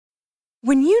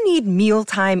When you need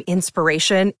mealtime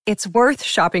inspiration, it's worth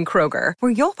shopping Kroger,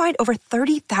 where you'll find over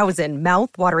 30,000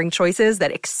 mouth-watering choices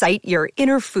that excite your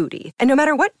inner foodie. And no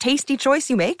matter what tasty choice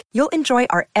you make, you'll enjoy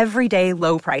our everyday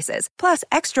low prices, plus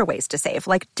extra ways to save,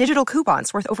 like digital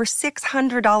coupons worth over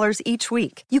 $600 each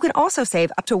week. You can also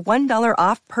save up to $1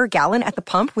 off per gallon at the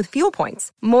pump with fuel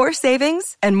points. More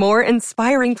savings and more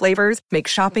inspiring flavors make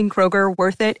shopping Kroger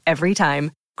worth it every time.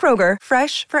 Kroger,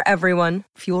 fresh for everyone.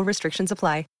 Fuel restrictions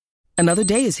apply. Another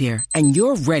day is here, and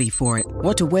you're ready for it.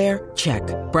 What to wear? Check.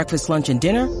 Breakfast, lunch, and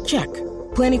dinner? Check.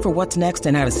 Planning for what's next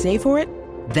and how to save for it?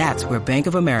 That's where Bank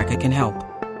of America can help.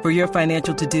 For your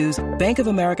financial to-dos, Bank of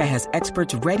America has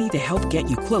experts ready to help get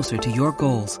you closer to your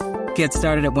goals. Get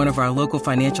started at one of our local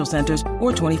financial centers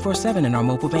or 24/7 in our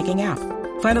mobile banking app.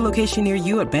 Find a location near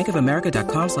you at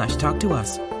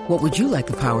bankofamerica.com/talktous. What would you like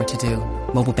the power to do?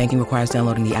 Mobile banking requires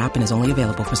downloading the app and is only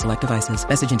available for select devices.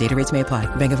 Message and data rates may apply.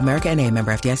 Bank of America N.A.,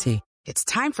 member FDIC. It's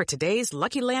time for today's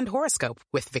Lucky Land horoscope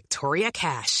with Victoria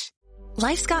Cash.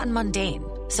 Life's gotten mundane,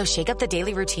 so shake up the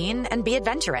daily routine and be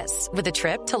adventurous with a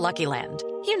trip to Lucky Land.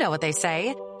 You know what they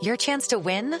say, your chance to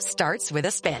win starts with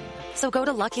a spin. So go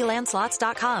to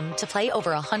LuckyLandSlots.com to play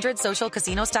over 100 social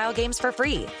casino-style games for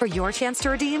free for your chance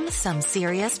to redeem some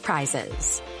serious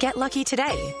prizes. Get lucky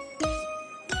today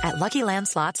at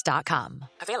LuckyLandSlots.com.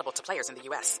 Available to players in the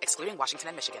U.S., excluding Washington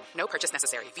and Michigan. No purchase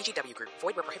necessary. VGW Group.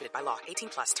 Void where prohibited by law.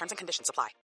 18+. Terms and conditions apply.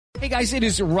 Hey guys, it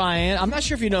is Ryan. I'm not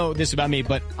sure if you know this about me,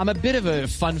 but I'm a bit of a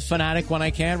fun fanatic when I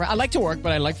can. I like to work,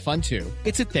 but I like fun too.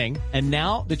 It's a thing. And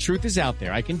now the truth is out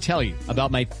there. I can tell you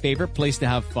about my favorite place to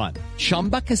have fun.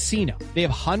 Chumba Casino. They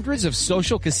have hundreds of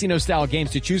social casino style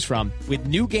games to choose from with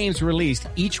new games released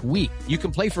each week. You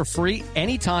can play for free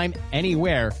anytime,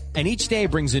 anywhere. And each day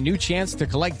brings a new chance to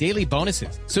collect daily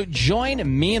bonuses. So join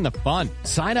me in the fun.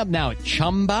 Sign up now at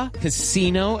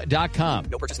ChumbaCasino.com.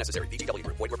 No purchase necessary. VGW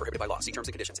Group. Void where prohibited by law. See terms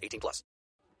and conditions. 18+.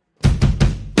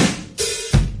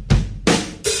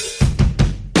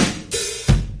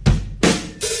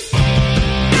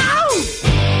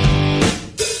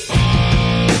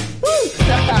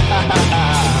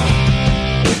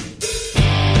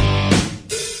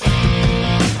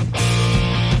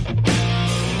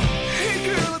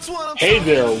 Hey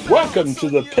there, welcome to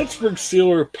the Pittsburgh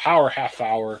Steelers Power Half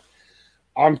Hour.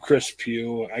 I'm Chris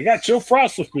Pugh. I got Joe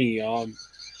Frost with me.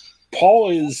 Paul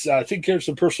is taking care of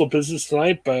some personal business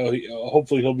tonight, but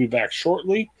hopefully he'll be back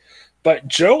shortly. But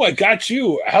Joe, I got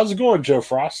you. How's it going, Joe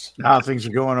Frost? Things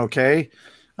are going okay.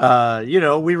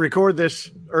 We record this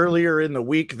earlier in the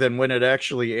week than when it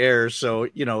actually airs. So,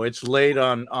 it's late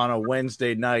on a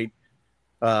Wednesday night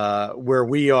where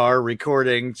we are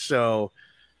recording. So,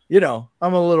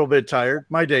 I'm a little bit tired.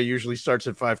 My day usually starts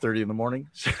at 5:30 in the morning.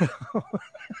 So.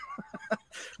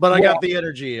 But I got the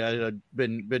energy. I've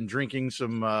been drinking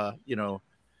some,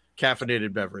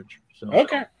 caffeinated beverage. So.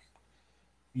 Okay.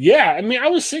 Yeah, I mean, I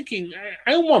was thinking,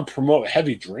 I don't want to promote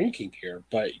heavy drinking here,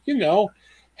 but,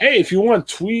 hey, if you want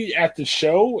to tweet at the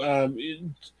show,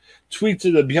 tweet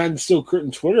to the Behind the Steel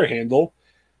Curtain Twitter handle.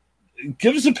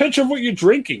 Give us a picture of what you're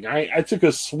drinking. I took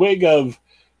a swig of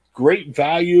great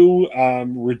value,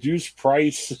 reduced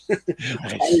price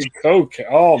nice. Coke.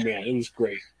 Oh, man, it was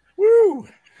great. Woo!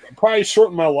 Probably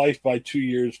shortened my life by 2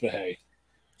 years, but hey.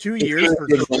 2 years for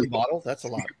just one bottle? That's a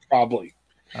lot. Probably.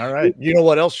 All right. You know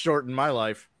what else shortened my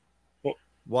life?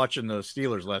 Watching the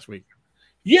Steelers last week.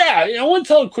 Yeah, I want to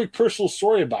tell a quick personal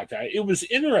story about that. It was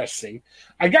interesting.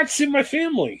 I got to see my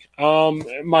family.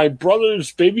 My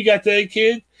brother's baby got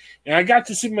dedicated, and I got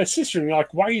to see my sister. And they're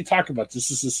like, why are you talking about this?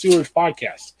 This is a Steelers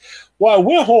podcast. Well, I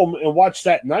went home and watched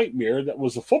that nightmare that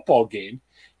was a football game.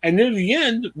 And near the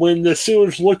end, when the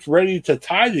Steelers looked ready to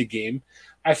tie the game,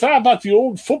 I thought about the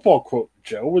old football quote,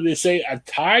 Joe, where they say, a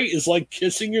tie is like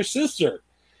kissing your sister.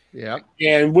 Yeah.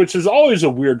 And which is always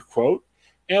a weird quote.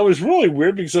 And it was really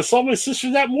weird because I saw my sister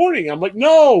that morning. I'm like,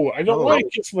 no, I don't want to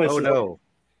kiss my sister. No.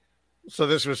 So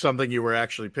this was something you were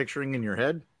actually picturing in your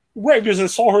head? Right, because I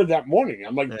saw her that morning.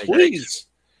 I'm like, please,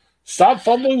 stop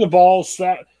fumbling the ball.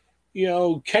 Stop,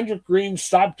 Kendrick Green,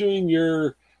 stop doing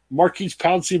your Marquise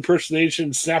Pouncey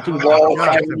impersonation, snapping the ball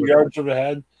 500 yards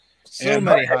overhead. So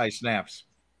many high snaps.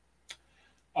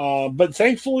 But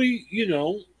thankfully, in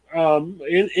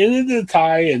the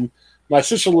tie, and my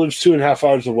sister lives 2.5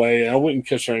 hours away. I wouldn't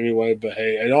kiss her anyway, but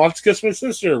hey, I don't have to kiss my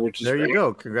sister, which is there. Great. You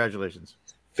go. Congratulations.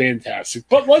 Fantastic.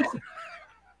 But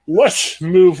let's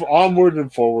move onward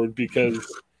and forward because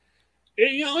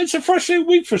it's a frustrating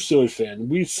week for Steelers fans.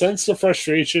 We sense the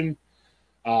frustration.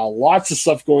 Lots of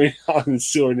stuff going on in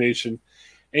Steeler Nation.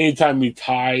 Anytime we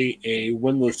tie a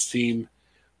winless team,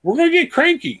 we're going to get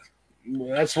cranky.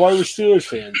 That's why we're Steelers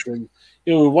fans. And,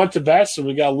 We want the best, and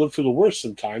we got to look for the worst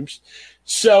sometimes.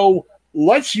 So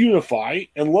let's unify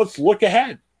and let's look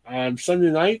ahead. On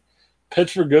Sunday night,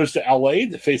 Pittsburgh goes to L.A.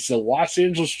 to face the Los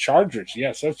Angeles Chargers.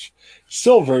 Yes, that's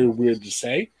still very weird to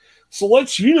say. So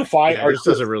let's unify. This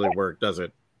doesn't really work, does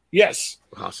it? Yes.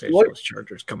 Los Angeles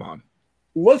Chargers, come on.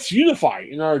 Let's unify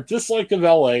in our dislike of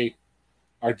L.A.,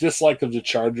 our dislike of the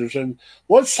Chargers, and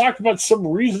let's talk about some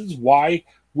reasons why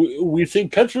we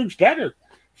think Pittsburgh's better,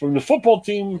 from the football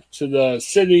team to the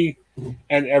city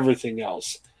and everything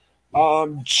else.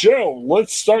 Joe,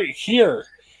 let's start here.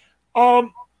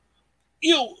 Let's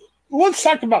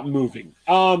talk about moving.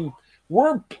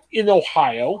 We're in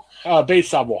Ohio,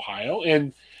 based out of Ohio,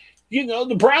 and,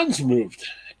 the Browns moved.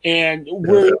 And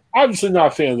we're obviously not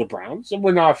a fan of the Browns, and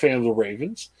we're not a fan of the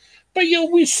Ravens. But,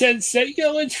 we sense that,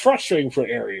 it's frustrating for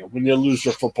area when they lose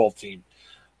their football team.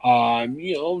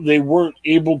 They weren't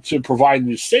able to provide a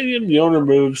new stadium. The owner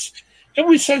moves, and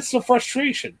we sense the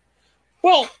frustration.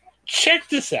 Well, check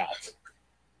this out.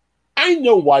 I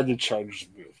know why the Chargers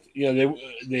moved.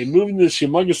 They moved into this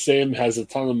humongous stadium, has a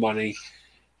ton of money.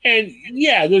 And,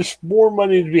 there's more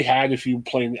money to be had if you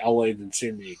play in L.A. than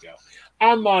San Diego.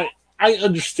 I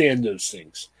understand those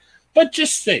things. But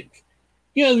just think,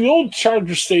 the old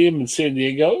Charger Stadium in San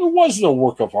Diego, it wasn't a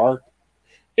work of art.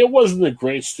 It wasn't a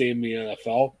great stadium in the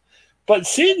NFL. But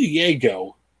San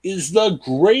Diego is the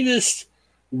greatest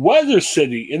weather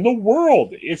city in the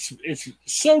world. It's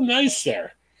so nice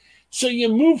there. So you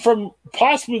move from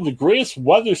possibly the greatest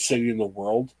weather city in the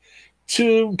world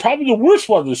to probably the worst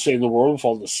weather city in the world with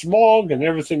all the smog and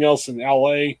everything else in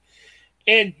L.A.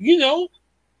 And,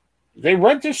 they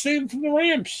rent their stadium from the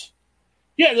Rams.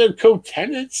 Yeah, they're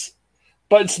co-tenants,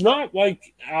 but it's not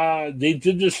like they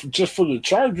did this just for the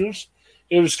Chargers.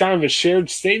 It was kind of a shared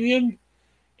stadium.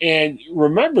 And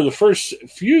remember, the first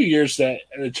few years that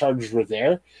the Chargers were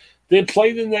there, they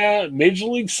played in that Major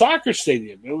League Soccer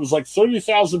stadium. It was like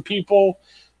 30,000 people.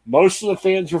 Most of the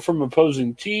fans were from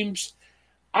opposing teams.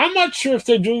 I'm not sure if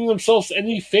they're doing themselves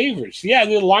any favors. Yeah,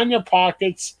 they line their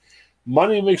pockets.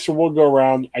 Money makes the world go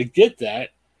around. I get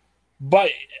that.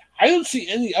 But I don't see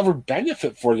any other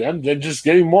benefit for them than just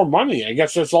getting more money. I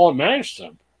guess that's all that matters to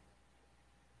them.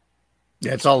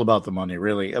 Yeah, it's all about the money,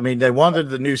 really. I mean, they wanted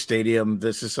the new stadium.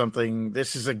 This is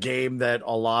a game that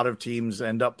a lot of teams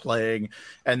end up playing,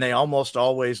 and they almost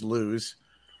always lose,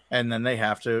 and then they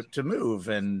have to move.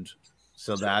 And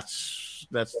so that's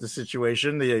the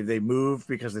situation. They move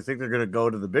because they think they're going to go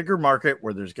to the bigger market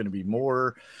where there's going to be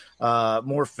more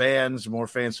fans, more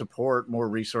fan support, more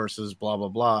resources, blah, blah,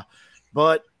 blah.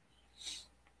 But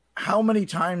how many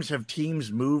times have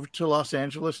teams moved to Los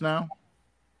Angeles now?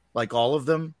 Like all of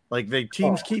them? Like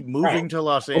teams keep moving to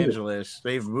Los Angeles.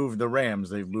 They've moved the Rams.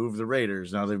 They've moved the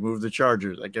Raiders. Now they've moved the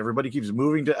Chargers. Like everybody keeps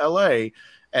moving to LA.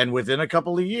 And within a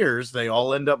couple of years, they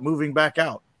all end up moving back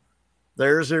out.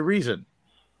 There's a reason.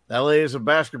 LA is a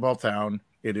basketball town.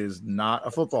 It is not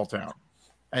a football town.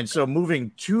 And so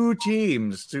moving two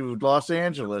teams to Los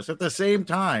Angeles at the same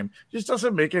time just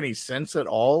doesn't make any sense at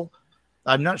all.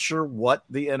 I'm not sure what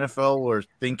the NFL were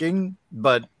thinking,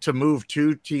 but to move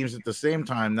two teams at the same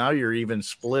time, now you're even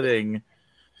splitting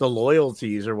the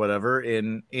loyalties or whatever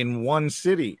in one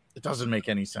city. It doesn't make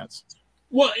any sense.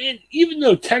 Well, and even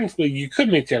though technically you could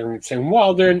make the argument saying,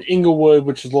 well, they're in Inglewood,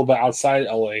 which is a little bit outside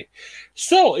LA.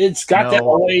 Still, it's got that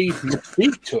LA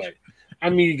mystique to it. I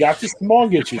mean, you got the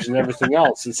smog issues and everything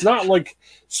else. It's not like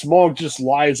smog just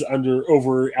lies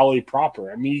over LA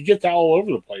proper. I mean, you get that all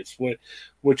over the place,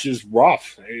 which is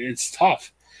rough. It's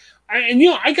tough.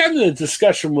 I got in a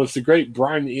discussion with the great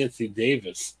Brian Anthony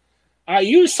Davis.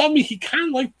 He was telling me he kind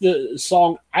of liked the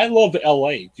song "I Love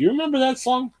L.A." Do you remember that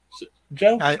song,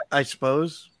 Joe? I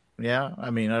suppose. Yeah. I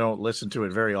mean, I don't listen to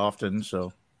it very often,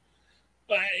 so.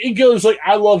 It goes like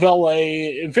 "I Love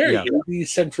L.A." Very indie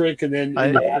centric, and then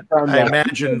in the background, I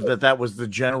imagined that was the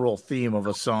general theme of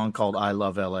a song called "I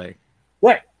Love L.A."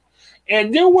 Right,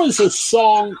 and there was a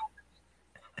song.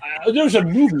 There was a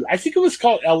movie. I think it was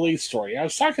called "L.A. Story." I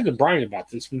was talking to Brian about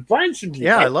this, but Brian said,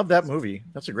 I love that movie.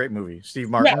 That's a great movie. Steve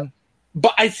Martin. Yeah,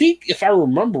 but I think if I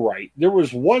remember right, there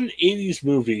was one '80s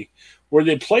movie where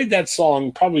they played that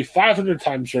song probably 500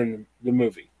 times during the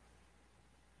movie.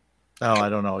 Oh, I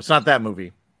don't know. It's not that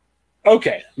movie.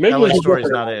 Okay. Maybe LA Story is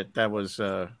not it. That was,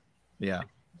 Maybe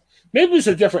it's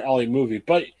a different LA movie,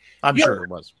 but I'm sure it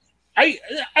was. I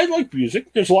like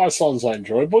music. There's a lot of songs I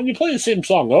enjoy, but when you play the same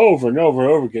song over and over and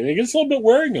over again, it gets a little bit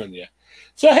wearing on you.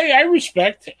 So, hey, I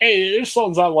respect. Hey, there's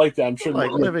songs I like that. I'm sure.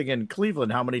 Like living in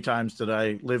Cleveland, how many times did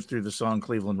I live through the song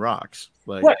 "Cleveland Rocks"?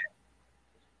 Like, right.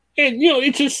 And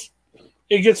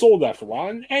it gets old after a while.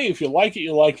 And hey, if you like it,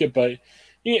 you like it, but.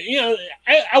 I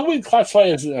wouldn't classify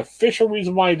it as an official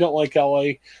reason why I don't like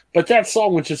LA, but that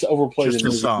song was just overplayed. Just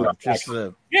the song.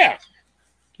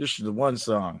 Just the one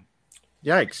song.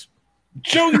 Yikes.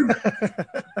 Joe,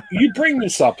 you bring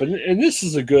this up, and this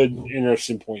is a good,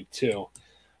 interesting point, too.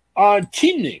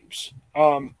 Team names.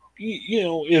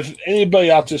 If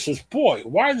anybody out there says, boy,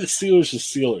 why are the Steelers the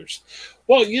Steelers?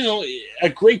 Well, a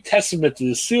great testament to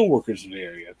the steelworkers in the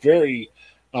area. Very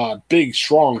big,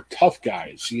 strong, tough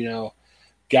guys,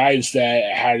 guys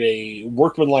that had a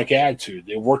workmanlike attitude.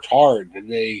 They worked hard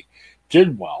and they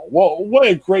did well. Well, what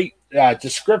a great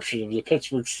description of the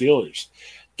Pittsburgh Steelers.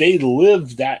 They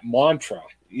lived that mantra,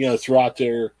 throughout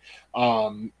their,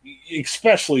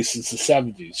 especially since the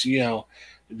 70s.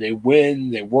 They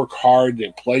win, they work hard,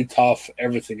 they play tough,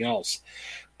 everything else.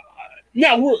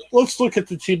 Now, let's look at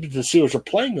the team that the Steelers are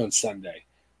playing on Sunday,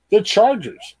 the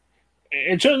Chargers.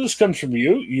 And Joe, this comes from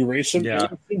you. You raised some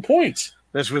points.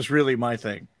 This was really my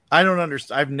thing. I don't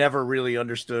understand. I've never really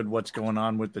understood what's going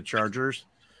on with the Chargers.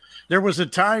 There was a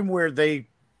time where they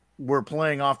were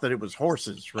playing off that it was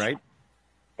horses, right?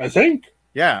 I think.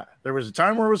 Yeah, there was a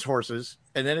time where it was horses,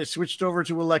 and then it switched over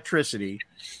to electricity.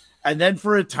 And then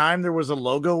for a time, there was a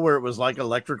logo where it was like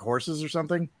electric horses or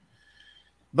something.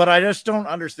 But I just don't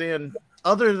understand,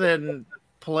 other than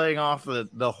playing off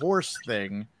the horse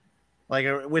thing, like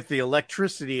with the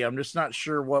electricity, I'm just not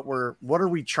sure what are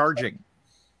we charging?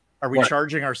 Are we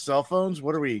charging our cell phones?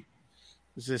 What are we?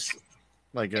 Is this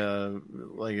just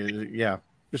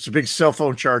a big cell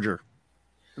phone charger?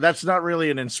 That's not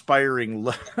really an inspiring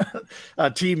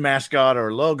team mascot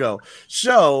or logo.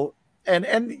 So,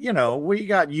 and we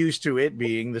got used to it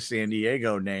being the San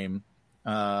Diego name,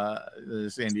 the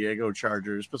San Diego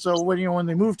Chargers. But so when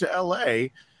they moved to LA,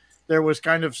 there was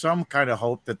some kind of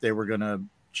hope that they were going to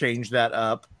change that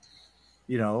up.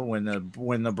 When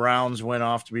the Browns went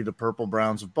off to be the Purple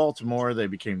Browns of Baltimore, they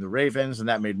became the Ravens, and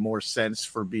that made more sense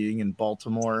for being in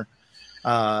Baltimore.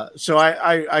 So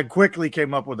I quickly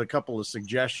came up with a couple of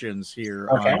suggestions here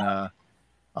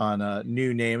on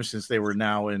new names since they were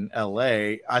now in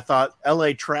LA. I thought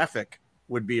LA Traffic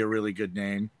would be a really good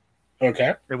name.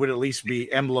 Okay. It would at least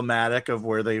be emblematic of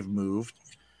where they've moved.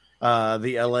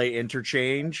 The LA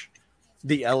Interchange,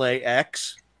 the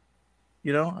LAX.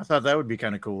 I thought that would be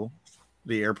kind of cool.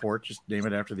 The airport, just name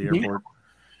it after the airport.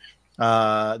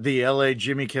 The LA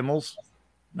Jimmy Kimmels.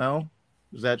 No?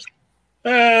 Is that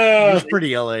it's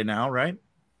pretty LA now, right?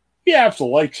 You have to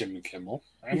like Jimmy Kimmel.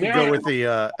 You could go with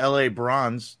the LA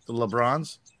Bronze, the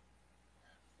LeBrons.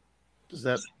 Is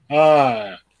that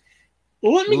let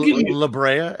me give you La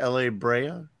Brea, LA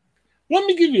Brea? Let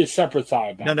me give you a separate thought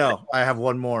about No, I have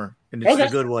one more, and it's a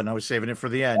good one. I was saving it for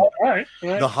the end. All right.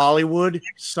 The Hollywood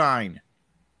Sign.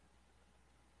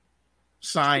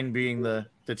 Sign being the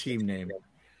team name.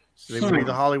 So they would be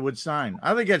the Hollywood Sign.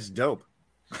 I think that's dope.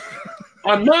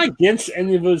 I'm not against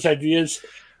any of those ideas.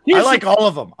 I like all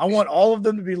of them. I want all of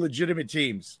them to be legitimate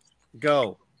teams.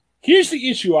 Go. Here's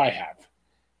the issue I have.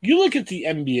 You look at the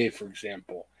NBA, for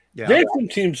example. Yeah. There's some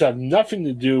teams that have nothing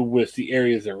to do with the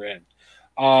areas they're in.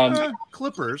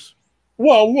 Clippers.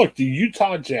 Well, look, the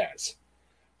Utah Jazz.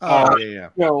 Yeah.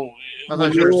 I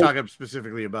thought you were talking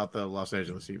specifically about the Los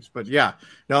Angeles teams. But,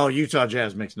 Utah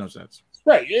Jazz makes no sense.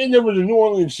 Right, and there were the New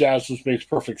Orleans Jazz, which makes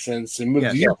perfect sense, and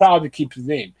moved to Utah to keep the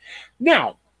name.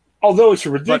 Now, although it's a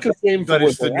ridiculous name, but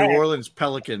it's the New Orleans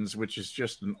Pelicans, which is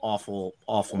just an awful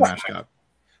mascot.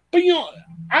 But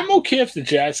I'm okay if the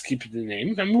Jazz keep the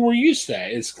name. I mean, we're used to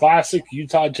that. It's classic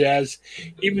Utah Jazz,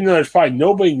 even though there's probably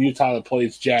nobody in Utah that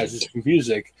plays jazz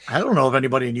music. I don't know if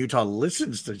anybody in Utah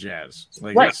listens to jazz.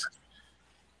 Right.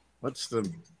 What's the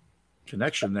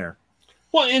connection there?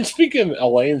 Well, and speaking of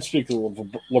LA and speaking of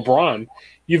LeBron,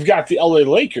 you've got the LA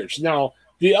Lakers. Now,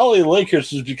 the LA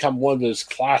Lakers has become one of those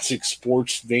classic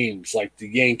sports names like the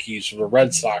Yankees or the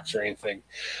Red Sox or anything.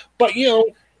 But,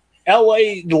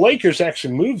 the Lakers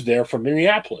actually moved there from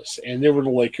Minneapolis, and they were the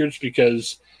Lakers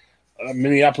because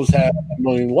Minneapolis had a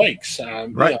million lakes.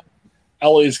 Right.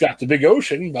 LA's got the big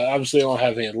ocean, but obviously they don't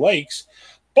have any lakes.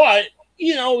 But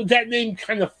that name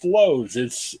kind of flows.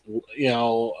 It's,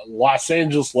 Los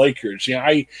Angeles Lakers.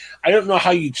 I don't know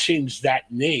how you change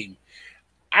that name.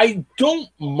 I don't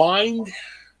mind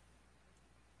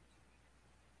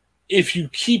if you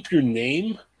keep your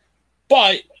name,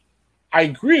 but I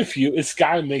agree with you. It's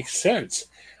got to make sense.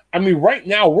 I mean, right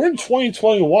now, we're in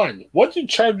 2021. What do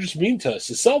chargers mean to us?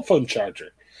 A cell phone charger.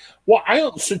 Well, I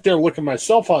don't sit there and look at my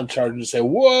cell phone charger and say,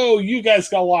 whoa, you guys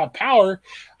got a lot of power.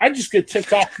 I just get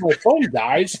ticked off when my phone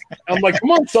dies. I'm like,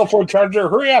 come on, cell phone charger,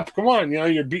 hurry up. Come on.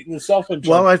 You're beating the cell phone charger.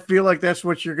 Well, I feel like that's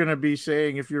what you're going to be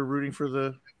saying if you're rooting for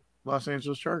the Los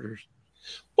Angeles Chargers.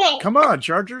 Well, come on,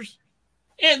 Chargers.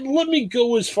 And let me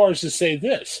go as far as to say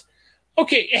this.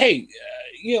 Okay, hey,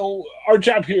 our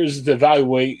job here is to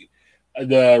evaluate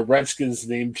the Redskins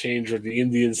name change or the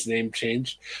Indians name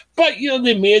change. But,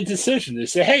 they made a decision. They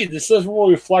say, hey, this doesn't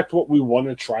really reflect what we want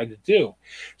to try to do.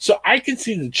 So I can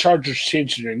see the Chargers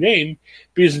changing their name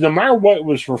because no matter what it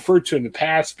was referred to in the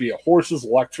past, be it horses,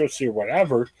 electricity, or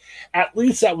whatever, at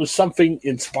least that was something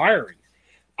inspiring.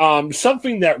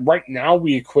 Something that right now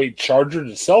we equate charger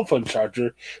to cell phone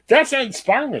charger, that's not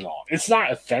inspiring at all. It's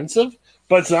not offensive,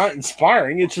 but it's not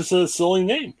inspiring. It's just a silly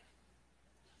name.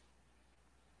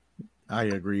 I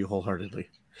agree wholeheartedly.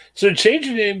 So change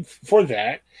your name for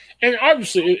that. And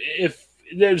obviously, if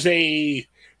there's a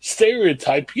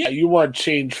stereotype, yeah, you want to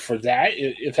change for that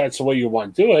if that's the way you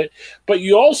want to do it. But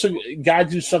you also got to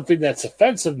do something that's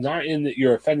offensive, not in that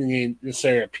you're offending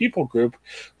necessarily a people group,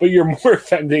 but you're more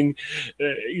offending.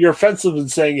 You're offensive in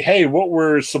saying, hey, what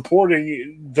we're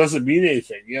supporting doesn't mean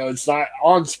anything. It's not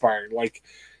awe-inspiring like,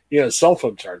 cell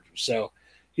phone chargers. So,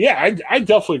 yeah, I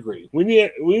definitely agree. We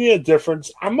need a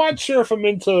difference. I'm not sure if I'm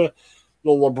into the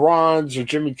LeBrons or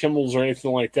Jimmy Kimmels or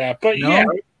anything like that, but no? Yeah,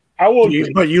 I will.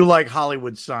 But you like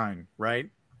Hollywood Sign, right?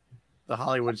 The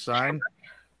Hollywood Sign.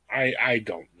 I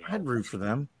don't know. I'd root for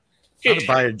them. I'd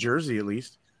buy a jersey at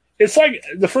least. It's like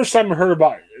the first time I heard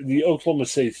about the Oklahoma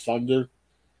City Thunder.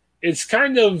 It's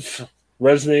kind of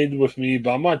resonated with me,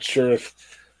 but I'm not sure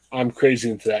if I'm crazy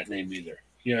into that name either.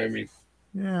 You know what I mean?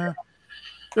 Yeah.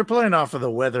 They're playing off of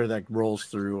the weather that rolls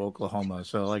through Oklahoma.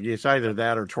 So, like, it's either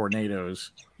that or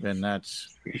tornadoes. And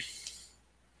that's,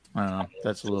 I don't know,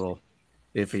 that's a little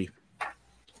iffy.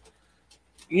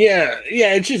 Yeah,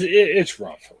 it's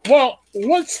rough. Well,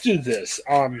 let's do this.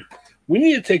 We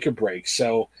need to take a break.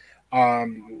 So,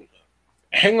 hang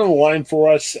on the line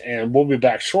for us, and we'll be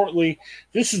back shortly.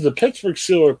 This is the Pittsburgh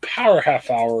Steelers Power Half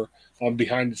Hour on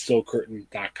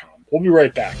BehindTheSteelCurtain.com. We'll be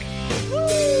right back.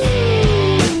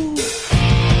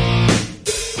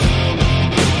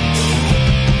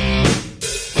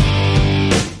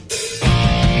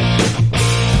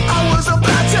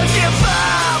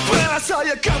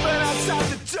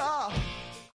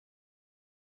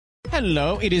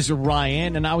 Hello, it is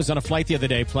Ryan, and I was on a flight the other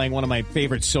day playing one of my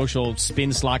favorite social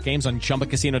spin slot games on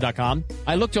ChumbaCasino.com.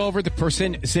 I looked over at the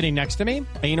person sitting next to me,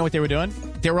 and you know what they were doing?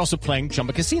 They were also playing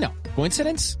Chumba Casino.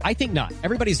 Coincidence? I think not.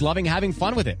 Everybody's loving having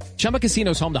fun with it. Chumba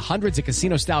Casino is home to hundreds of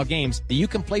casino-style games that you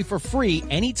can play for free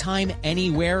anytime,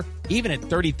 anywhere, even at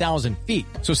 30,000 feet.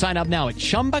 So sign up now at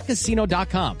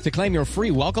ChumbaCasino.com to claim your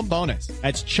free welcome bonus.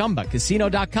 That's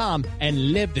ChumbaCasino.com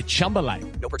and live the Chumba life.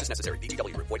 No purchase necessary.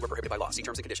 VGW. Void where prohibited by law. See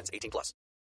terms and conditions. 18+.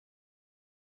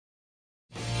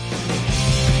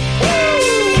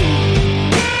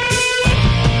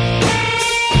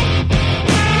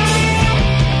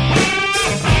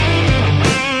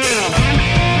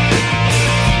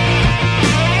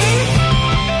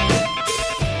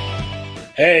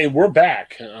 Hey, we're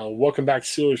back. Welcome back,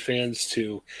 Steelers fans,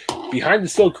 to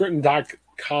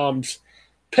BehindTheSteelCurtain.com's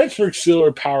Pittsburgh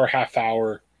Steelers Power Half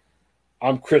Hour.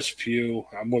 I'm Chris Pugh.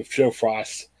 I'm with Joe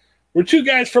Frost. We're two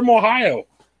guys from Ohio,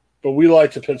 but we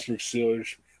like the Pittsburgh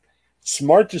Steelers.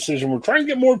 Smart decision. We're trying to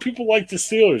get more people like the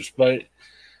Steelers, but,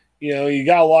 you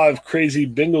got a lot of crazy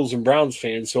Bengals and Browns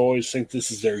fans who always think this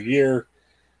is their year.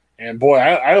 And, boy,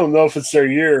 I don't know if it's their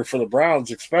year for the Browns,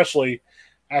 especially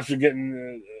after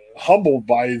getting humbled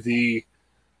by the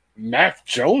Mac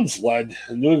Jones-led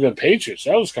New England Patriots.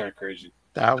 That was kind of crazy.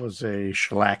 That was a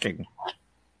shellacking.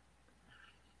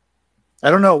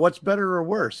 I don't know what's better or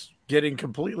worse, getting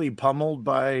completely pummeled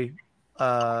by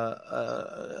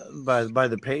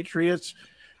the Patriots,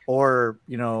 or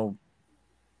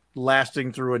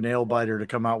lasting through a nail biter to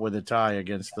come out with a tie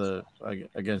against the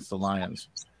Lions.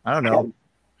 I don't know.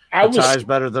 A tie is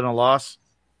better than a loss.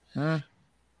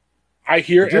 I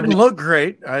hear it didn't look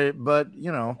great, but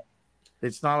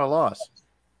it's not a loss.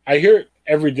 I hear it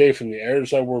every day from the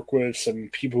editors I work with, some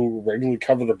people who regularly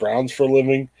cover the Browns for a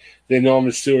living. They know I'm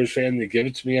a Steelers fan. They give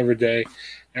it to me every day.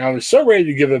 And I was so ready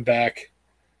to give it back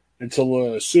until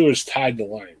the Steelers tied the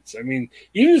Lions. I mean,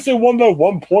 even if they won by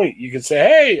 1 point, you could say,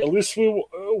 hey, at least we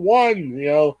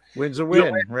won, Win's a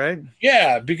win, right?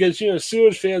 Yeah, because,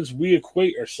 Steelers fans, we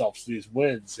equate ourselves to these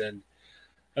wins. And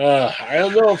I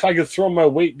don't know if I could throw my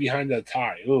weight behind that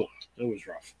tie. Ooh, it was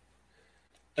rough.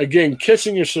 Again,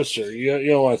 kissing your sister. You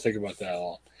don't want to think about that at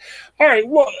all. All right,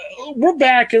 well, we're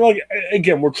back. And,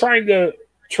 again, we're trying to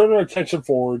turn our attention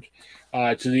forward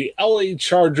to the LA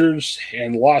Chargers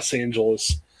and Los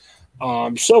Angeles.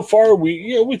 So far,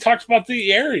 we talked about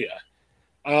the area.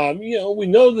 We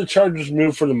know the Chargers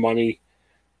moved for the money,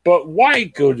 but why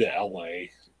go to LA?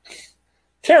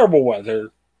 Terrible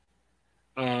weather.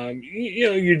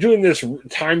 You're doing this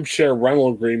timeshare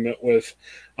rental agreement with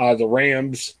the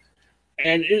Rams,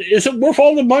 and is it worth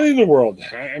all the money in the world?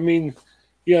 I mean,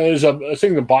 there's a thing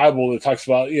in the Bible that talks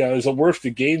about, is it worth to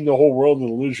gain the whole world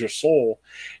and lose your soul?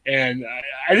 And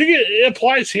I think it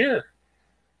applies here.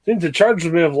 I think the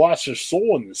Chargers may have lost their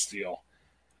soul in this deal.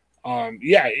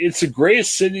 It's the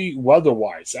greatest city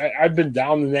weather-wise. I've been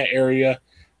down in that area.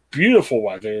 Beautiful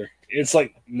weather. It's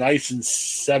like nice and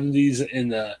 70s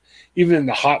even in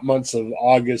the hot months of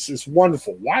August. It's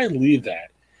wonderful. Why leave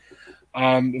that?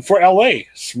 For LA,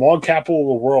 small capital of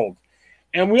the world.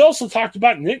 And we also talked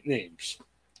about nicknames.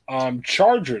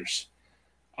 Chargers.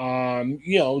 They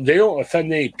don't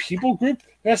offend any people group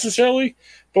necessarily,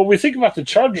 but we think about the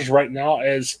Chargers right now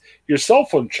as your cell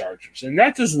phone chargers, and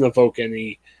that doesn't evoke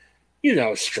any,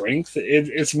 strength.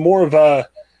 It's more of a,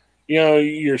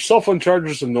 your cell phone charger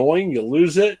is annoying, you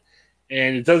lose it,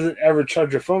 and it doesn't ever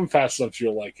charge your phone fast enough to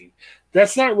your liking.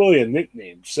 That's not really a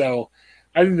nickname. So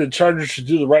I think the Chargers should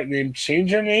do the right name,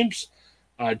 change their names.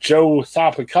 Joe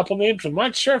thought up a couple names. I'm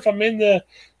not sure if I'm in the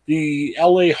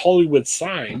LA Hollywood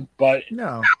sign, but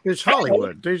no, it's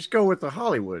Hollywood. They just go with the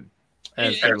Hollywood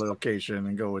as their location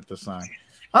and go with the sign.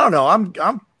 I don't know.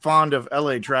 I'm fond of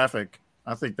LA Traffic.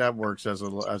 I think that works as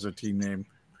a team name.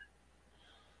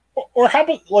 Or how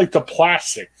about like the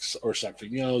Plastics or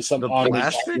something? Some the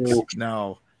Plastics.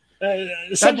 No, that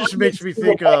just makes me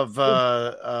think of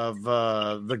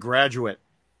The Graduate.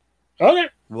 Okay,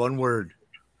 one word,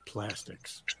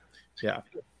 Plastics. Yeah.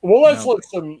 Well, let's let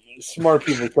some smart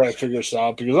people try to figure this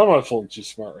out because I'm not feeling too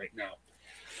smart right now.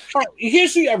 All right,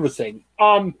 here's the other thing.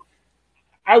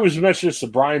 I was mentioning this to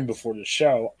Brian before the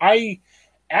show. I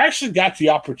actually got the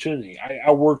opportunity.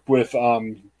 I worked with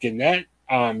Gannett,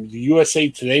 the USA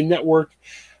Today network.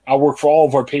 I work for all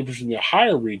of our papers in the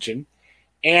Ohio region.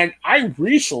 And I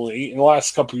recently, in the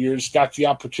last couple of years, got the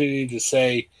opportunity to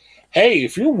say, hey,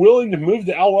 if you're willing to move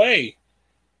to LA,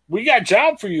 we got a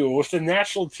job for you with the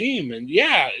national team. And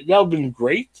yeah, that would have been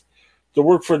great to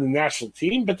work for the national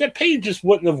team, but that pay just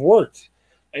wouldn't have worked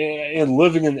in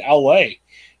living in LA.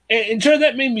 And Joe,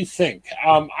 that made me think.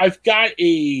 I've got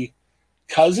a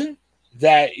cousin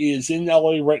that is in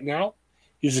LA right now.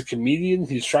 He's a comedian.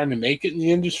 He's trying to make it in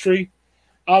the industry.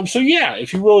 So yeah,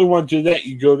 if you really want to do that,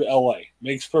 you go to LA.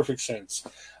 Makes perfect sense.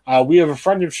 We have a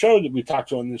friend of the show that we talked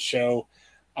to on this show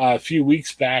a few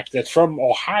weeks back that's from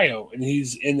Ohio, and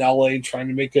he's in LA trying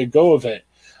to make a go of it,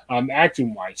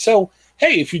 acting wise. So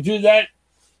hey, if you do that,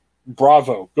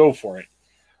 bravo, go for it.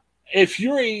 If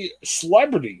you're a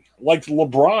celebrity like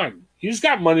LeBron, he's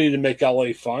got money to make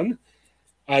LA fun.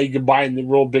 You can buy in the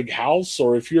real big house,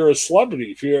 or if you're a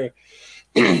celebrity, if you're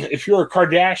if you're a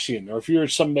Kardashian, or if you're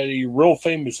somebody real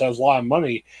famous that has a lot of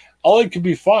money, LA could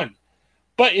be fun.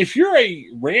 But if you're a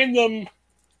random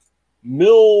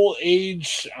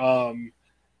middle-aged,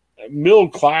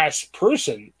 middle-class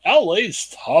person, LA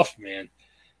is tough, man.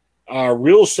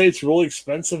 Real estate's really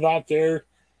expensive out there.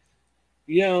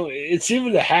 It's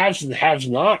even the haves and the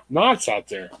have-nots out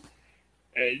there.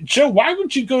 Joe, why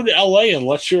would you go to LA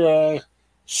unless you're a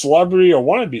celebrity or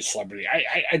want to be a celebrity?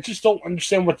 I just don't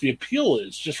understand what the appeal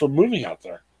is just for moving out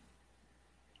there.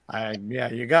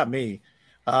 You got me.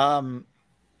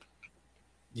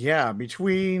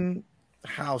 Between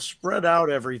how spread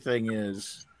out everything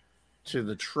is to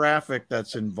the traffic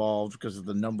that's involved because of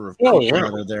the number of people that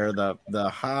are there, the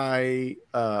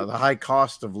high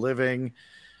cost of living.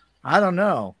 I don't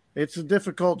know. It's a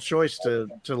difficult choice to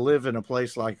live in a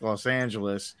place like Los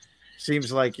Angeles.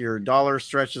 Seems like your dollar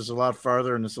stretches a lot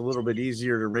farther, and it's a little bit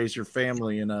easier to raise your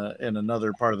family in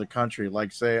another part of the country,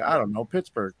 like say, I don't know,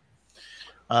 Pittsburgh.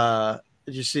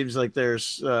 It just seems like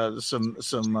there's some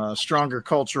stronger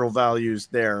cultural values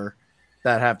there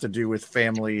that have to do with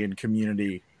family and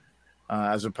community,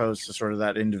 as opposed to sort of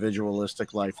that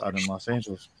individualistic life out in Los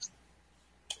Angeles.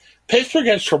 Pittsburgh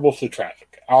has trouble with the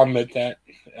traffic. I'll admit that.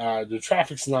 The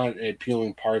traffic's not an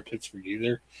appealing part of Pittsburgh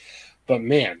either. But,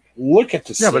 man, look at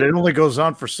the city. Yeah, but it only goes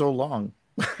on for so long.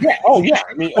 Yeah. Oh, yeah.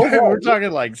 I mean, overall, we're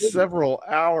talking like several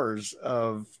hours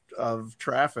of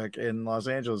traffic in Los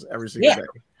Angeles every single day.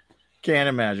 Can't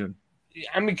imagine.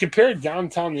 I mean, compare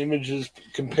downtown images,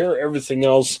 compare everything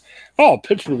else. Oh,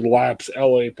 Pittsburgh laps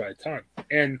LA by time.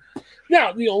 And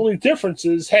now the only difference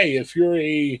is, hey, if you're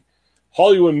a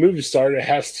Hollywood movie star that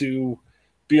has to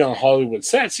be on Hollywood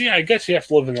sets, yeah, I guess you have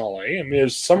to live in LA. I mean,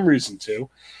 there's some reason to.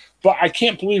 But I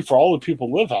can't believe for all the people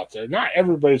who live out there, not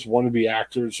everybody's wannabe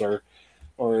actors or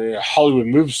Hollywood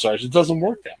movie stars. It doesn't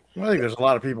work that way. I think there's a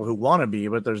lot of people who want to be,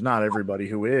 but there's not everybody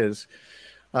who is.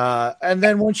 And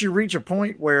then once you reach a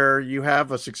point where you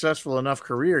have a successful enough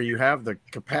career, you have the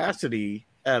capacity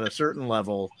at a certain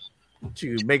level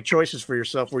to make choices for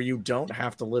yourself where you don't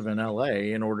have to live in LA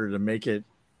in order to make it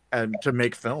and to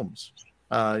make films.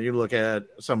 You look at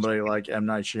somebody like M.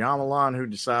 Night Shyamalan, who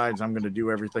decides I'm going to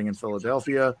do everything in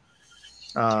Philadelphia.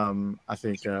 I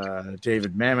think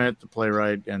David Mamet, the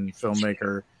playwright and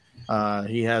filmmaker,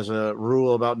 he has a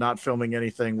rule about not filming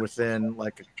anything within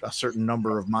like a certain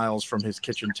number of miles from his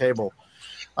kitchen table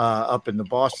up in the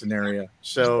Boston area.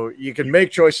 So you can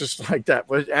make choices like that.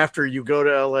 But after you go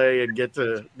to LA and get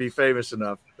to be famous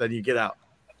enough, then you get out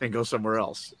and go somewhere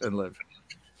else and live.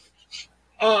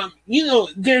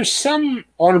 There's some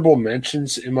honorable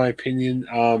mentions, in my opinion.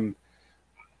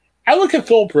 I look at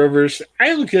Philip Rivers.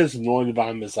 I look at as annoying about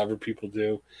him as other people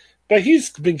do. But he's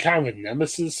been kind of a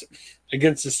nemesis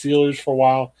against the Steelers for a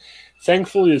while.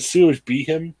 Thankfully, the Steelers beat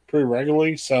him pretty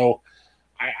regularly. So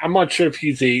I'm not sure if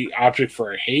he's a object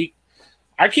for a hate.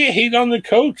 I can't hate on the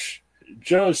coach.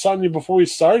 Joe was telling you before we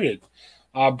started.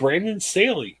 Brandon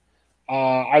Staley.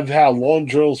 I've had long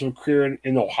journalism career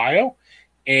in Ohio.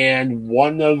 And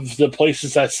one of the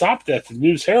places I stopped at, the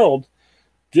News Herald,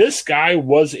 this guy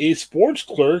was a sports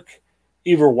clerk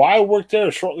either while I worked there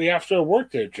or shortly after I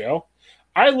worked there, Joe.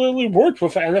 I literally worked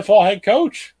with an NFL head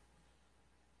coach.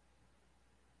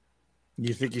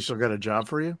 You think he still got a job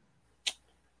for you?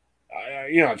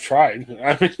 I've tried.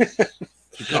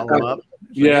 You call him up?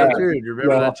 Yeah. Like, hey, dude, you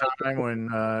remember that time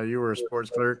when you were a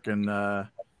sports clerk and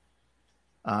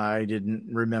I didn't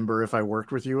remember if I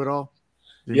worked with you at all?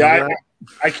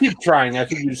 I keep trying. I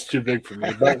think he's too big for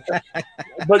me.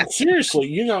 But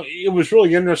seriously, it was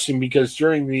really interesting because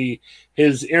during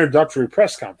his introductory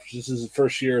press conference, this is his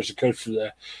first year as a coach for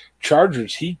the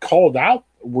Chargers, he called out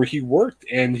where he worked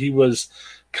and he was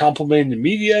complimenting the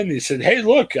media and he said, "Hey,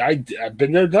 look, I've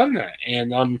been there, done that,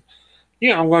 and I'm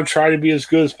going to try to be as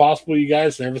good as possible, you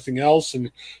guys, and everything else."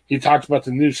 And he talked about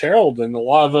the News Herald, and a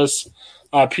lot of us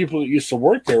people that used to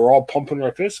work there were all pumping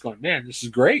our fists, going, "Man, this is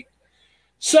great."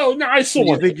 So no, I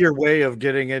still think your way of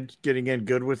getting in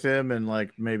good with him and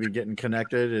like maybe getting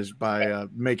connected is by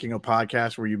making a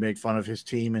podcast where you make fun of his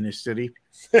team and his city.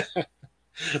 No,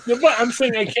 but I'm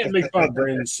saying I can't make fun of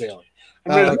Brandon Staley.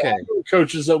 Okay,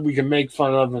 coaches that we can make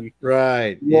fun of, and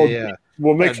right,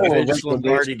 we'll make fun of this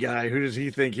Lombardi guy. Who does he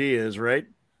think he is? Right?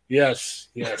 Yes.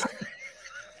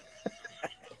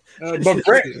 But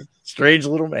strange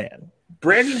little man.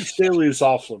 Brandon Staley is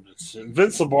off limits. And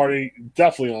Vince Lombardi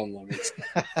definitely on limits.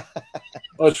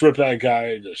 Let's rip that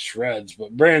guy to shreds.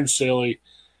 But Brandon Staley,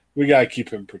 we got to keep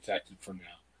him protected for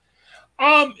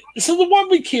now. So the one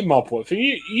we came up with, and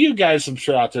you guys, I'm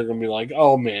sure out there are going to be like,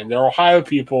 "Oh man, they're Ohio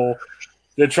people.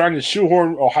 They're trying to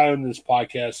shoehorn Ohio into this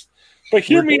podcast." But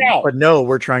hear me out. But no,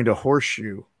 we're trying to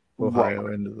horseshoe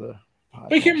Ohio into the podcast.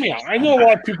 But hear me out. I know a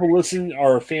lot of people listening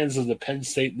are fans of the Penn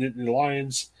State Nittany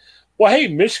Lions. Well, hey,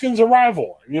 Michigan's a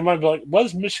rival. And you might be like, what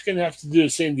does Michigan have to do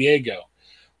with San Diego?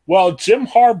 Well, Jim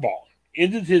Harbaugh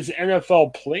ended his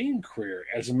NFL playing career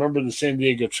as a member of the San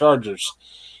Diego Chargers.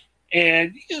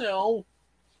 And,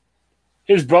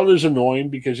 his brother's annoying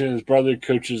because his brother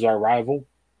coaches our rival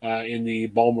in the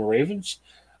Baltimore Ravens.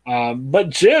 But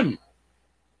Jim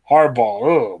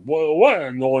Harbaugh, what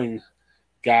an annoying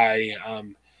guy.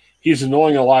 He's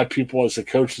annoying a lot of people as a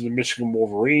coach of the Michigan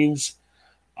Wolverines.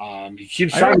 He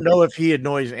keeps trying. I don't know if he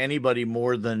annoys anybody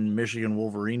more than Michigan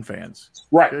Wolverine fans.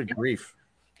 Right. Good grief.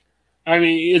 I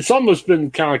mean, it's almost been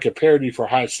kind of like a parody for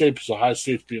Ohio State because Ohio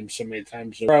State's beat him so many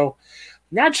times in a row.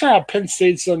 Not sure how Penn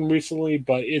State's done recently,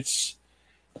 but it's,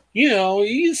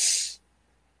 he's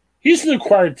an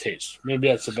acquired taste. Maybe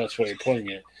that's the best way of putting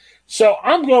it. So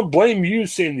I'm going to blame you,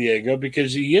 San Diego,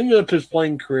 because he ended up his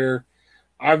playing career.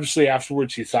 Obviously,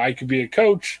 afterwards, he thought he could be a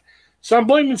coach. So I'm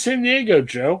blaming San Diego,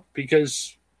 Joe,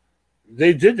 because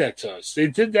they did that to us. They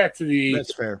did that to the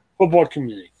That's fair. Football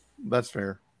community. That's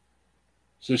fair.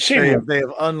 So shame. They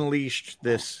have unleashed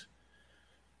this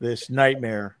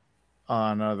nightmare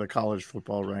on the college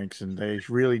football ranks, and they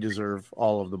really deserve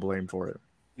all of the blame for it.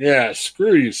 Yeah,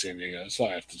 screw you, San Diego. That's all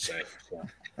I have to say.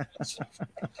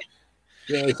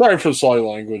 Yeah, sorry for the sorry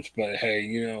language, but hey,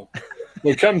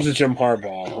 when it comes to Jim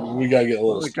Harbaugh, we gotta get a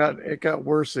little. It got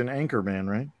worse in Anchorman,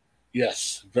 right?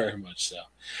 Yes, very much so.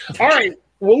 All right.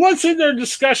 Well, let's end our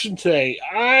discussion today.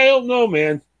 I don't know,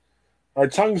 man. Our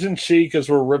tongue's in cheek as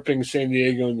we're ripping San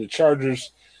Diego and the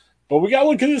Chargers. But we got to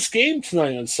look at this game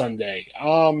tonight on Sunday.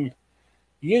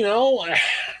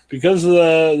 Because of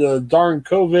the darn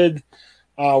COVID,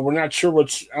 we're not sure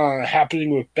what's happening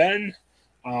with Ben.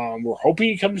 We're hoping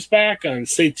he comes back.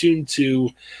 Stay tuned to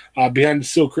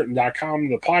BehindTheSteelCurtain.com,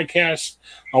 the podcast.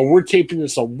 We're taping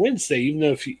this on Wednesday, even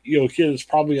though if you'll hear this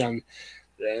probably on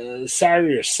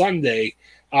Saturday or Sunday.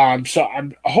 So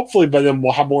hopefully by then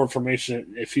we'll have more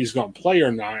information if he's going to play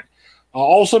or not.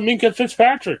 Also, Minka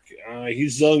Fitzpatrick.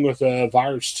 He's dealing with a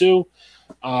virus too.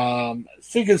 I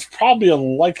think it's probably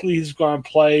unlikely he's going to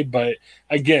play, but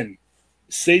again,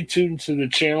 stay tuned to the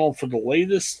channel for the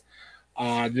latest.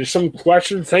 There's some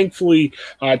questions. Thankfully,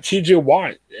 TJ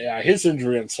Watt, his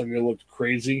injury on Sunday looked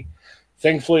crazy.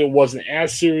 Thankfully, it wasn't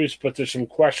as serious, but there's some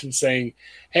questions saying,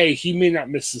 hey, he may not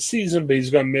miss the season, but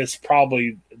he's going to miss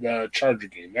probably the Charger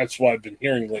game. That's what I've been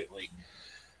hearing lately.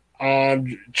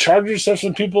 Chargers have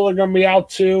some people that are going to be out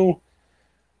too.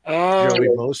 Joey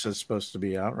Bosa is supposed to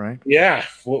be out, right? Yeah,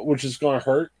 which is going to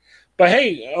hurt. But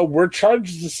hey, we're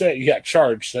charged to say,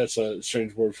 charged. That's a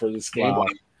strange word for this game.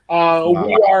 Wow.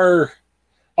 We are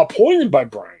appointed by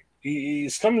Brian.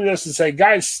 He's coming to us and say,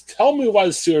 guys, tell me why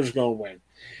the Steelers are going to win.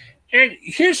 And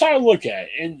here's how I look at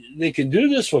it. And they can do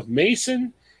this with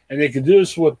Mason, and they can do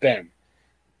this with Ben.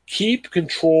 Keep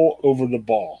control over the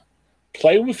ball.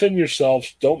 Play within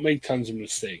yourselves. Don't make tons of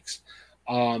mistakes.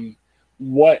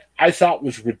 What I thought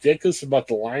was ridiculous about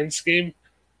the Lions game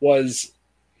was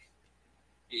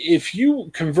if you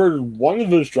converted one of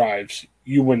those drives,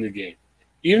 you win the game.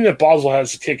 Even if Boswell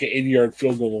has to kick an 80-yard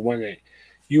field goal to win it,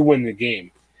 you win the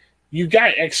game. You got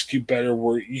to execute better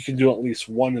where you can do at least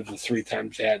one of the 3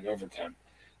 times they had in overtime.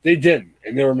 They didn't,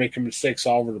 and they were making mistakes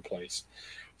all over the place.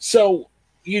 So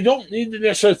you don't need to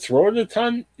necessarily throw it a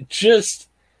ton. Just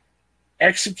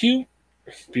execute,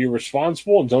 be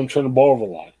responsible, and don't turn the ball over a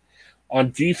lot.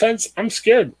 On defense, I'm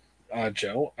scared,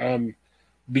 Joe.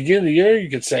 Beginning of the year, you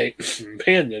could say,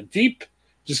 man, they're deep.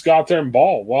 Just go out there and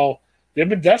ball. Well, they've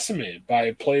been decimated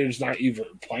by players not even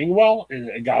playing well, and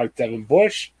a guy like Devin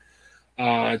Bush.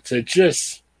 To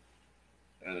just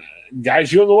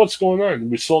guys, you don't know what's going on.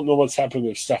 We still don't know what's happening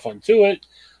with Stephon Tuitt.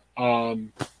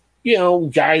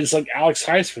 Guys like Alex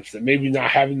Highsmith that maybe not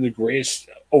having the greatest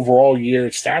overall year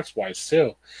stats wise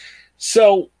too.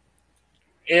 So,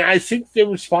 and I think the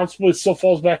responsibility still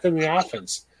falls back on the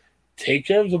offense. Take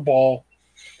care of the ball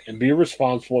and be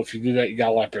responsible. If you do that, you got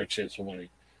a lot better chance of winning.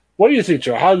 What do you think,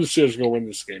 Joe? How are the Steelers going to win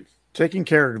this game? Taking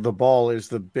care of the ball is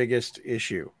the biggest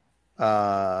issue.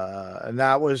 And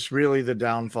that was really the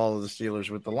downfall of the Steelers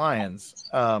with the Lions.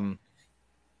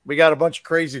 We got a bunch of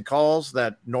crazy calls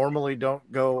that normally don't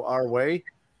go our way,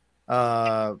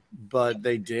 but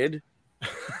they did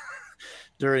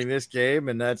during this game,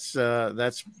 and that's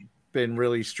been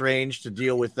really strange to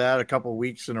deal with that a couple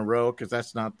weeks in a row because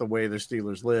that's not the way the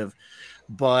Steelers live.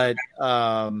 But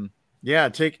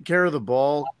taking care of the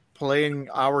ball, playing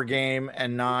our game,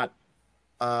 and not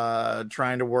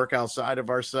trying to work outside of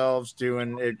ourselves,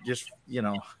 doing it just, you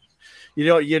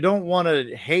don't want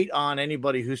to hate on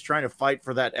anybody who's trying to fight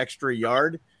for that extra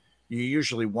yard. You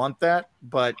usually want that,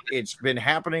 but it's been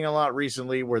happening a lot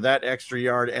recently where that extra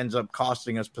yard ends up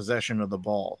costing us possession of the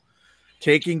ball.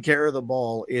 Taking care of the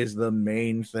ball is the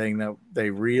main thing that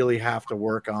they really have to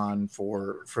work on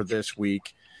for this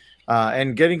week,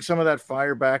 and getting some of that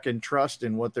fire back and trust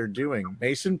in what they're doing.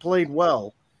 Mason played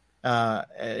well.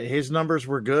 His numbers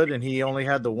were good, and he only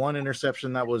had the one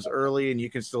interception that was early, and you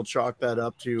can still chalk that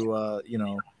up to,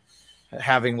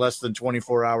 having less than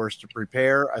 24 hours to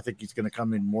prepare. I think he's going to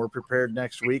come in more prepared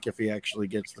next week if he actually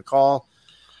gets the call.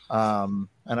 And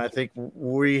I think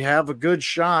we have a good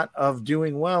shot of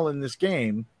doing well in this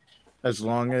game as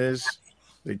long as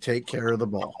they take care of the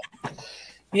ball.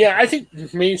 Yeah, I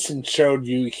think Mason showed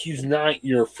you he's not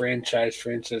your franchise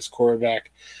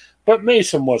quarterback, but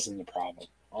Mason wasn't the problem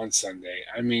on Sunday.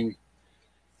 I mean,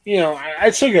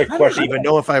 I still got a question. I don't even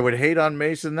know if I would hate on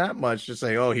Mason that much to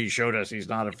say, oh, he showed us he's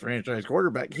not a franchise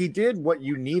quarterback. He did what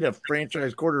you need a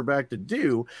franchise quarterback to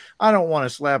do. I don't want to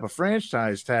slap a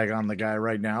franchise tag on the guy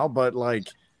right now, but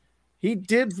he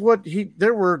did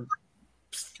there were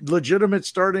legitimate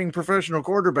starting professional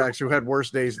quarterbacks who had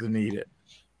worse days than he did.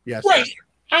 Yes. Right.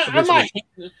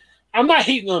 I'm not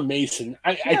hating on Mason.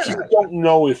 I just don't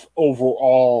know if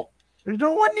overall.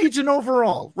 No one needs an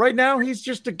overall. Right now, he's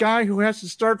just a guy who has to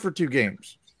start for 2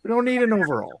 games. We don't need an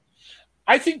overall.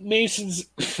 I think Mason's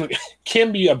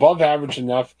can be above average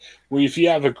enough where if you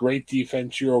have a great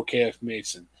defense, you're okay with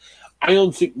Mason. I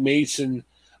don't think Mason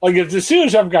 – if the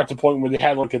Steelers ever got to the point where they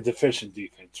had a deficient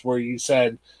defense where you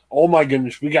said, oh, my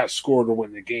goodness, we got to score to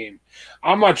win the game.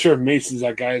 I'm not sure if Mason's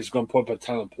that guy who's going to put up a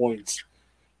ton of points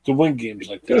to win games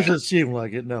like that. Doesn't seem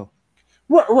like it, no.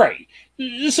 Right.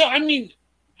 So, I mean –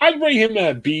 I'd rate him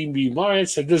at a B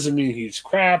minus. That doesn't mean he's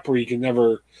crap or he can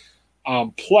never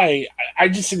play. I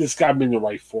just think this got him in the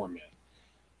right format.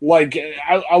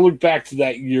 I look back to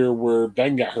that year where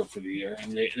Ben got hurt for the year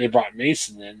and they brought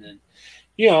Mason in.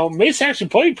 And, Mason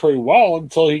actually played pretty well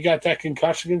until he got that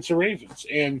concussion against the Ravens.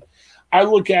 And I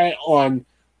look at it on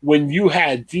when you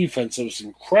had defense that was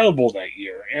incredible that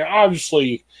year. And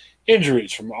obviously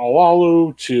injuries from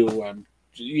Alalu to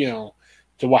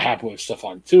to what happened with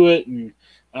Stephon Tuitt and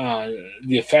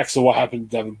the effects of what happened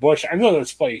to Devin Bush. I know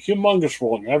that's playing a humongous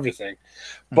role in everything,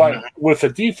 but with a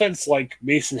defense like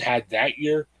Mason had that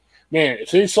year, man,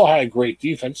 if they still had a great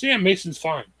defense, yeah, Mason's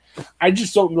fine. I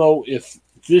just don't know if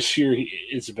this year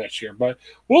is the best year, but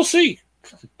we'll see.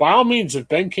 By all means, if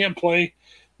Ben can't play,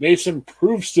 Mason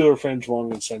proves Steeler fans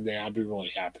wrong on Sunday, I'll be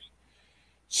really happy.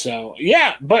 So,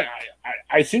 yeah, but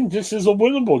I think this is a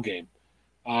winnable game.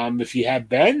 If you have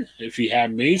Ben, if you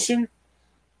have Mason,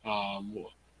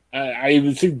 I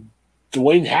even think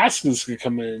Dwayne Haskins could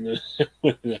come in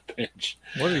a pinch.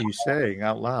 What are you saying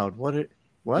out loud? What?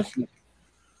 You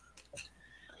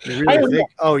really think?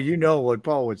 Oh, you know what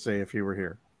Paul would say if he were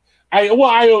here. I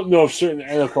don't know if certain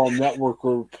NFL Network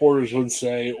reporters would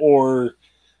say, or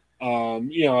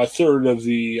a third of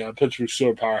the Pittsburgh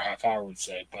Steelers Power Half Hour would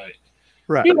say, but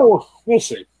right. We'll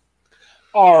see.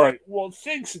 All right. Well,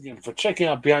 thanks again for checking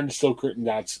out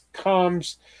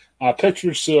BehindTheSteelCurtain.com's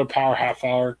Pittsburgh Steelers Power Half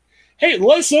Hour. Hey,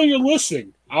 let us know you're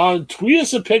listening. Tweet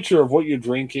us a picture of what you're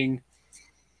drinking,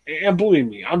 and believe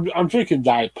me, I'm drinking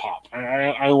Diet Pop.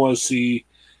 I don't want to see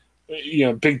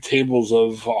big tables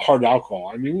of hard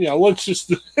alcohol. I mean, let's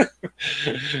just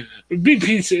be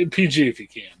PG if you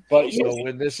can. But so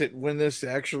when this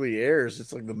actually airs,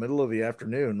 it's like the middle of the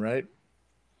afternoon, right?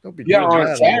 Don't be doing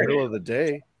that in the middle of the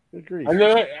day. Good grief. I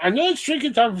know it's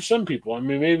drinking time for some people. I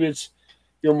mean, maybe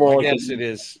you're more. I guess it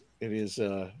is. It is.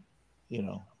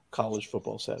 College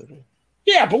football Saturday.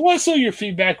 Yeah, but let us know your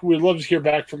feedback. We'd love to hear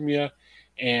back from you.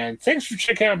 And thanks for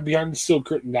checking out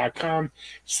BehindTheSteelCurtain.com.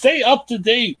 Stay up to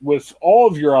date with all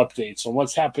of your updates on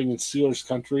what's happening in Steelers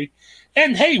country.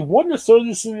 And hey, want to throw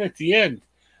this in at the end.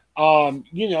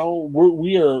 We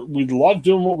love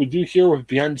doing what we do here with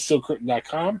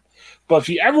BehindTheSteelCurtain.com. But if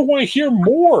you ever want to hear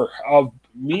more of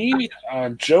me,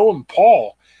 Joe, and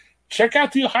Paul, check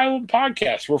out the Ohioan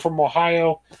podcast. We're from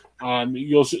Ohio.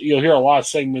 You'll hear a lot of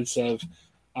segments of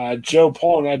Joe,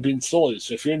 Paul, and I being silly.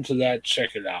 So if you're into that,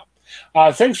 check it out.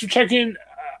 Thanks for checking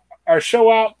our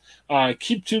show out.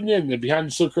 Keep tuning in to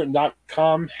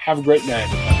BehindTheSteelCurtain.com. Have a great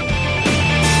night.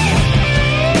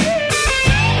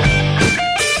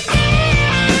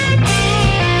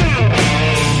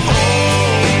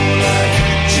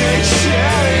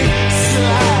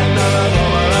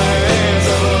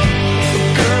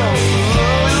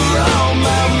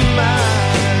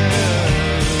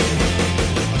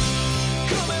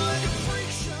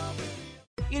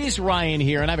 It is Ryan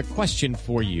here, and I have a question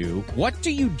for you. What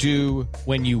do you do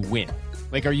when you win?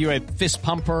 Like, are you a fist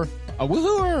pumper, a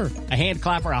woohooer, a hand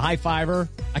clapper, a high fiver?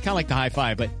 I kind of like the high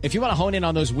five, but if you want to hone in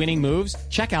on those winning moves,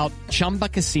 check out Chumba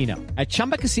Casino. At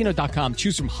ChumbaCasino.com,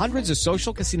 choose from hundreds of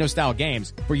social casino-style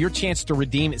games for your chance to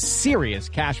redeem serious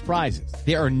cash prizes.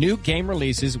 There are new game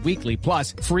releases weekly,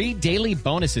 plus free daily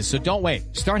bonuses, so don't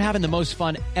wait. Start having the most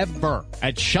fun ever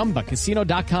at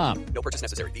ChumbaCasino.com. No purchase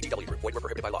necessary. VGW Group. Void where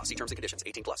prohibited by law. See terms and conditions.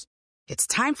 18+. It's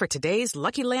time for today's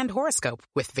Lucky Land horoscope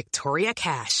with Victoria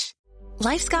Cash.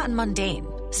 Life's gotten mundane,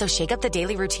 so shake up the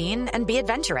daily routine and be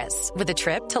adventurous with a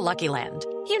trip to Lucky Land.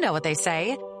 You know what they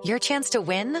say. Your chance to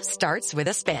win starts with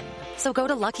a spin. So go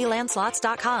to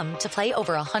LuckyLandSlots.com to play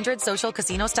over 100 social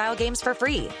casino-style games for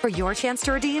free for your chance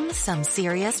to redeem some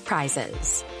serious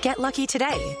prizes. Get lucky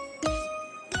today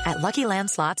at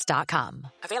LuckyLandSlots.com.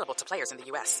 Available to players in the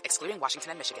U.S., excluding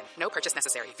Washington and Michigan. No purchase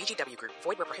necessary. VGW Group.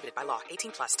 Void where prohibited by law.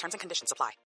 18+. Terms and conditions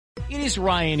apply. It is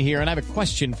Ryan here, and I have a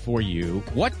question for you.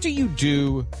 What do you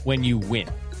do when you win?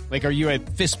 Like, are you a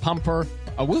fist pumper,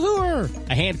 a woohooer,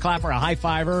 a hand clapper, a high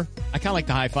fiver? I kind of like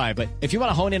the high five, but if you want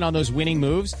to hone in on those winning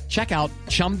moves, check out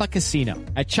Chumba Casino.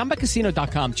 At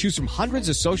ChumbaCasino.com, choose from hundreds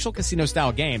of social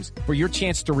casino-style games for your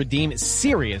chance to redeem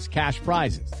serious cash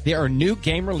prizes. There are new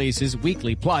game releases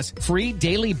weekly, plus free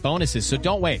daily bonuses, so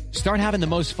don't wait. Start having the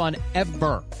most fun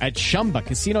ever at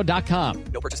ChumbaCasino.com.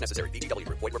 No purchase necessary. VGW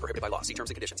Group. Void where prohibited by law. See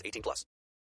terms and conditions. 18+.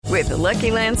 With the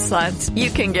Lucky Land Slots, you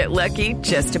can get lucky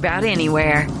just about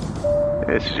anywhere.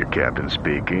 This is your captain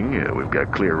speaking. We've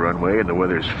got clear runway and the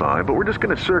weather's fine, but we're just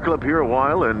going to circle up here a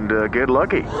while and get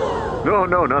lucky.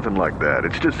 No, nothing like that.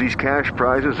 It's just these cash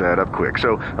prizes add up quick.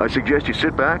 So I suggest you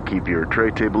sit back, keep your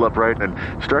tray table upright, and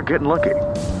start getting lucky.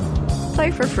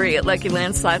 Play for free at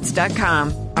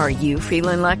LuckyLandSlots.com. Are you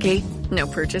feeling lucky? No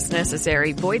purchase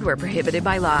necessary. Void where prohibited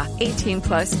by law.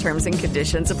 18+ terms and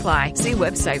conditions apply. See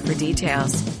website for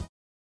details.